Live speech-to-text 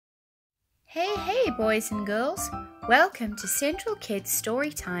Hey, boys and girls! Welcome to Central Kids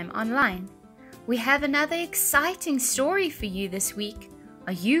Storytime Online. We have another exciting story for you this week.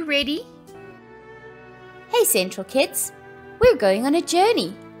 Are you ready? Hey Central Kids! We're going on a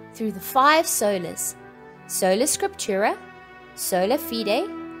journey through the 5 solas: Sola Scriptura, Sola Fide,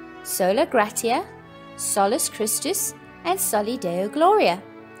 Sola Gratia, Solus Christus, and Soli Deo Gloria.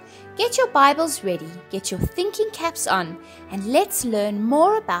 Get your Bibles ready, get your thinking caps on, and let's learn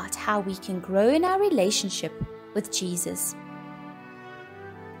more about how we can grow in our relationship with Jesus.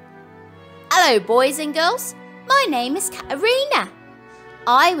 Hello boys and girls, my name is Katarina.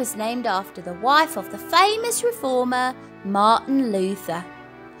 I was named after the wife of the famous reformer Martin Luther.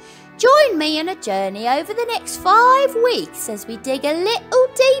 Join me on a journey over the next 5 weeks as we dig a little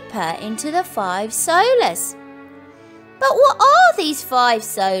deeper into the 5 solas. But what are these 5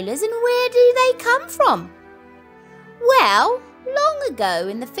 solas and where do they come from? Well, long ago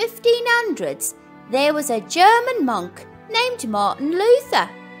in the 1500s, there was a German monk named Martin Luther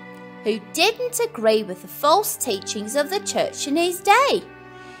who didn't agree with the false teachings of the church in his day.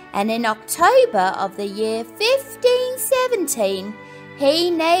 And in October of the year 1517,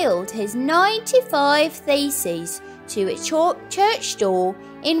 he nailed his 95 theses to a church door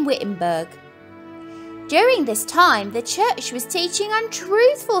in Wittenberg. During this time, the church was teaching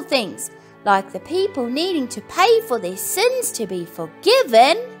untruthful things, like the people needing to pay for their sins to be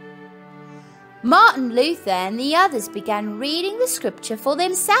forgiven. Martin Luther and the others began reading the scripture for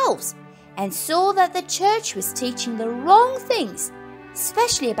themselves and saw that the church was teaching the wrong things,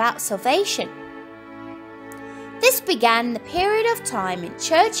 especially about salvation. This began the period of time in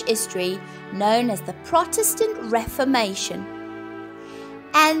church history known as the Protestant Reformation.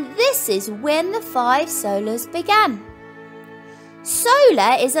 And this is when the 5 solas began.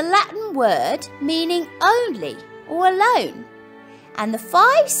 Sola is a Latin word meaning only or alone, and the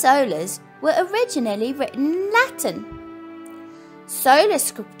 5 solas were originally written in Latin. Sola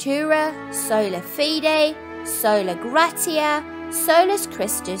Scriptura, Sola Fide, Sola Gratia, Solus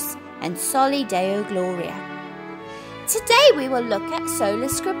Christus, and Soli Deo Gloria. Today we will look at Sola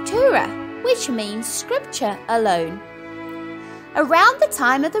Scriptura, which means scripture alone. Around the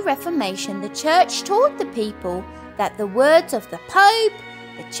time of the Reformation, the church taught the people that the words of the Pope,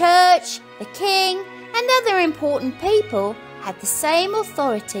 the church, the king, and other important people had the same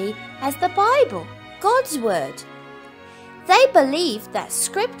authority as the Bible, God's word. They believed that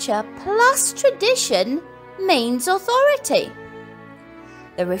scripture plus tradition means authority.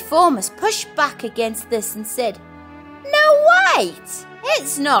 The reformers pushed back against this and said, "No, wait!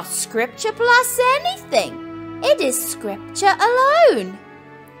 It's not scripture plus anything. It is scripture alone."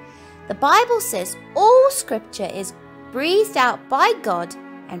 The Bible says all scripture is breathed out by God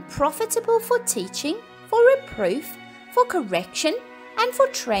and profitable for teaching, for reproof, for correction, and for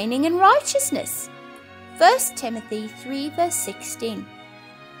training in righteousness. 1 Timothy 3 verse 16.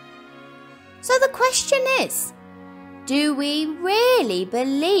 So the question is, do we really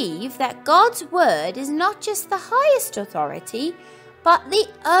believe that God's word is not just the highest authority, but the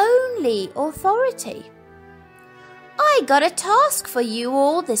only authority? I got a task for you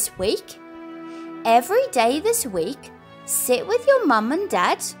all this week. Every day this week, sit with your mum and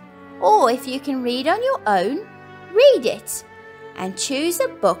dad, or if you can read on your own, read it, and choose a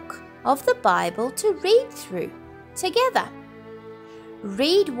book of the Bible to read through together.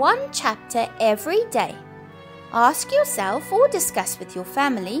 Read 1 chapter every day. Ask yourself or discuss with your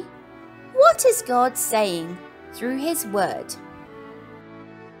family, what is God saying through His Word?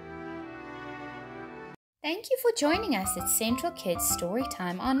 Thank you for joining us at Central Kids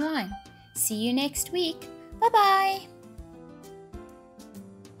Storytime Online. See you next week. Bye-bye.